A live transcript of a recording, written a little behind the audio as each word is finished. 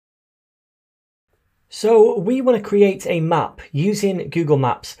So we want to create a map using Google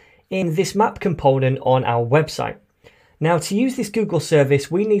Maps in this map component on our website. Now, to use this Google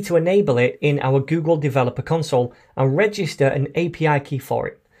service, we need to enable it in our Google Developer Console and register an API key for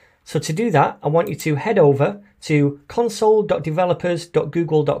it. So to do that, I want you to head over to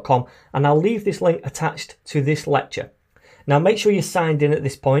console.developers.google.com, and I'll leave this link attached to this lecture. Now, make sure you're signed in at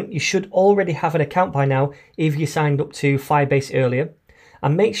this point. You should already have an account by now if you signed up to Firebase earlier.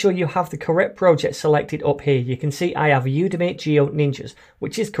 And make sure you have the correct project selected up here. You can see I have Udemy Geo Ninjas,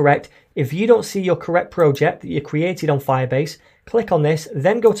 which is correct. If you don't see your correct project that you created on Firebase, click on this,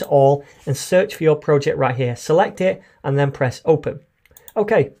 then go to all and search for your project right here. Select it and then press open.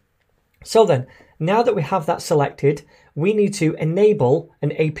 Okay, so then, now that we have that selected, we need to enable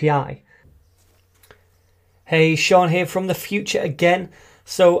an API. Hey, Sean here from the future again.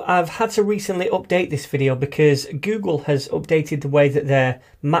 So I've had to recently update this video because Google has updated the way that their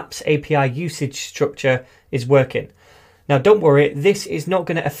Maps API usage structure is working. Now don't worry, this is not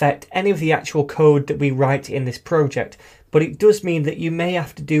going to affect any of the actual code that we write in this project, but it does mean that you may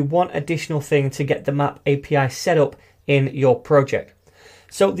have to do one additional thing to get the Map API set up in your project.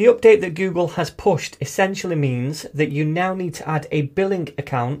 So the update that Google has pushed essentially means that you now need to add a billing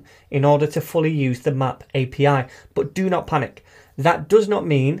account in order to fully use the Map API, but do not panic. That does not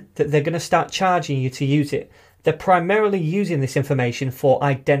mean that they're going to start charging you to use it. They're primarily using this information for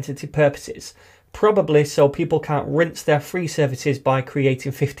identity purposes, probably so people can't rinse their free services by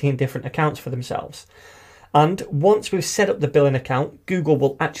creating 15 different accounts for themselves. And once we've set up the billing account, Google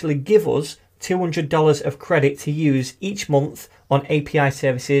will actually give us $200 of credit to use each month on API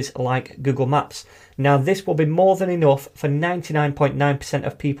services like Google Maps. Now this will be more than enough for 99.9%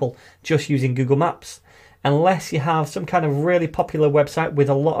 of people just using Google Maps, unless you have some kind of really popular website with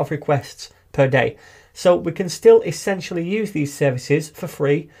a lot of requests per day. So we can still essentially use these services for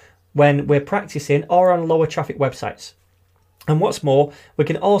free when we're practicing or on lower traffic websites. And what's more, we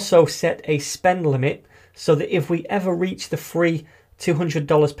can also set a spend limit so that if we ever reach the free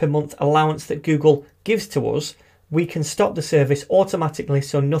 $200 per month allowance that Google gives to us, we can stop the service automatically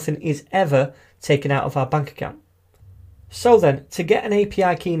so nothing is ever taken out of our bank account. So then, to get an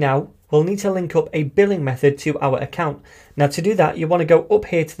API key now, we'll need to link up a billing method to our account. Now to do that, you want to go up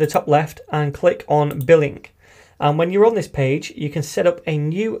here to the top left and click on billing. And when you're on this page, you can set up a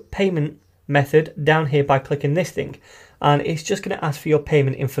new payment method down here by clicking this thing. And it's just going to ask for your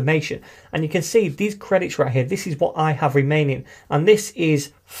payment information. And you can see these credits right here. This is what I have remaining. And this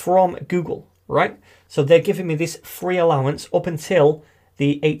is from Google, right? So they're giving me this free allowance up until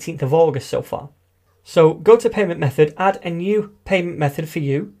the 18th of August so far. So go to payment method, add a new payment method for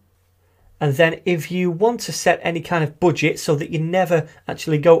you. And then if you want to set any kind of budget so that you never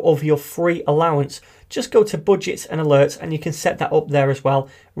actually go over your free allowance, just go to budgets and alerts and you can set that up there as well.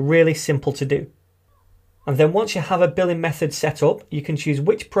 Really simple to do. And then once you have a billing method set up, you can choose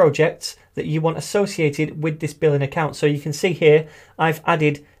which projects that you want associated with this billing account. So you can see here, I've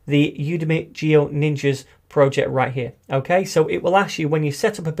added the Udemy Geo Ninjas project right here. Okay, so it will ask you when you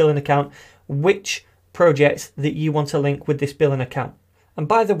set up a billing account, which projects that you want to link with this billing account. And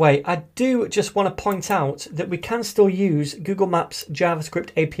by the way, I do just want to point out that we can still use Google Maps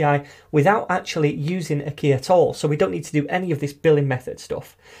JavaScript API without actually using a key at all. So we don't need to do any of this billing method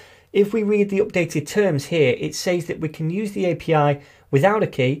stuff. If we read the updated terms here, it says that we can use the API without a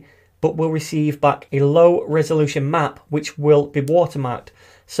key, but we'll receive back a low resolution map, which will be watermarked.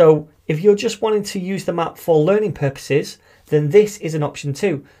 So if you're just wanting to use the map for learning purposes, then this is an option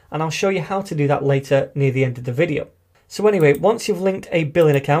too. And I'll show you how to do that later near the end of the video. So anyway, once you've linked a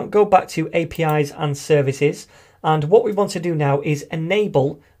billing account, go back to APIs and services. And what we want to do now is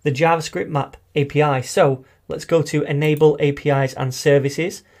enable the JavaScript map API. So let's go to enable APIs and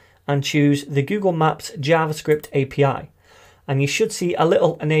services and choose the Google Maps JavaScript API. And you should see a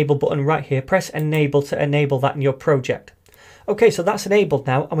little enable button right here. Press enable to enable that in your project. Okay, so that's enabled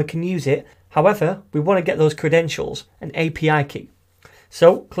now and we can use it. However, we want to get those credentials, an API key.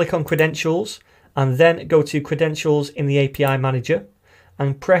 So click on credentials and then go to credentials in the API manager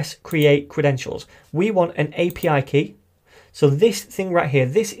and press create credentials. We want an API key. So this thing right here,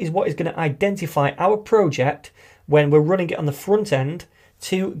 this is what is going to identify our project when we're running it on the front end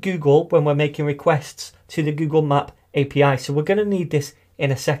to Google when we're making requests to the Google Map API. So we're going to need this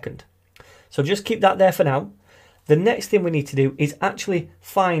in a second. So just keep that there for now. The next thing we need to do is actually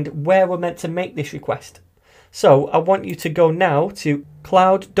find where we're meant to make this request. So I want you to go now to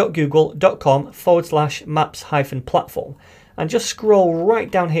cloud.google.com/maps-platform and just scroll right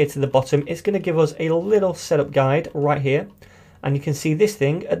down here to the bottom. It's going to give us a little setup guide right here. And you can see this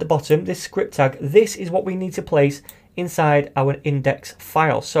thing at the bottom, this script tag. This is what we need to place inside our index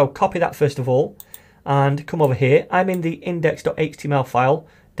file. So copy that first of all and come over here. I'm in the index.html file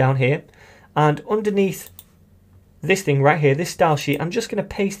down here, and underneath this thing right here, this style sheet, I'm just going to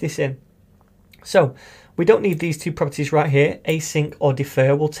paste this in. So we don't need these two properties right here, async or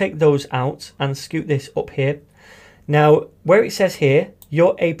defer. We'll take those out and scoot this up here. Now, where it says here,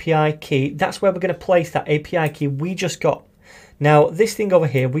 your API key, that's where we're going to place that API key we just got. Now, this thing over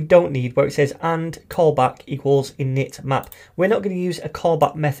here, we don't need, where it says and callback equals init map. We're not going to use a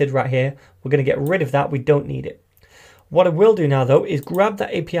callback method right here. We're going to get rid of that. We don't need it. What I will do now, though, is grab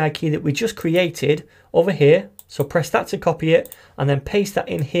that API key that we just created over here. So press that to copy it and then paste that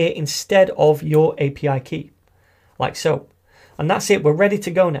in here instead of your API key, like so. And that's it. We're ready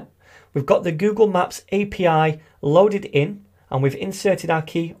to go now. We've got the Google Maps API loaded in, and we've inserted our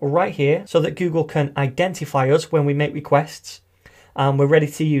key right here so that Google can identify us when we make requests. And we're ready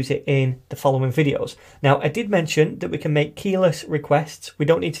to use it in the following videos. Now, I did mention that we can make keyless requests. We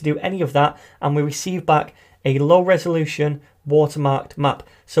don't need to do any of that, and we receive back a low resolution watermarked map.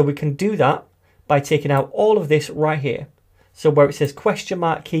 So we can do that by taking out all of this right here. So where it says question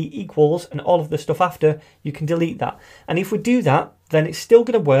mark key equals and all of the stuff after, you can delete that. And if we do that, then it's still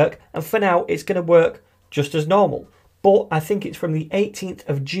going to work. And for now, it's going to work just as normal. But I think it's from the 18th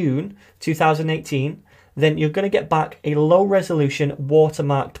of June, 2018, then you're going to get back a low resolution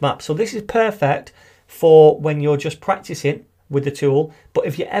watermarked map. So this is perfect for when you're just practicing with the tool. But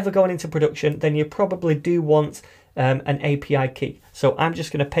if you're ever going into production, then you probably do want an API key. So I'm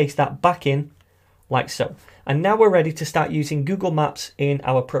just going to paste that back in like so. And now we're ready to start using Google Maps in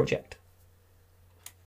our project.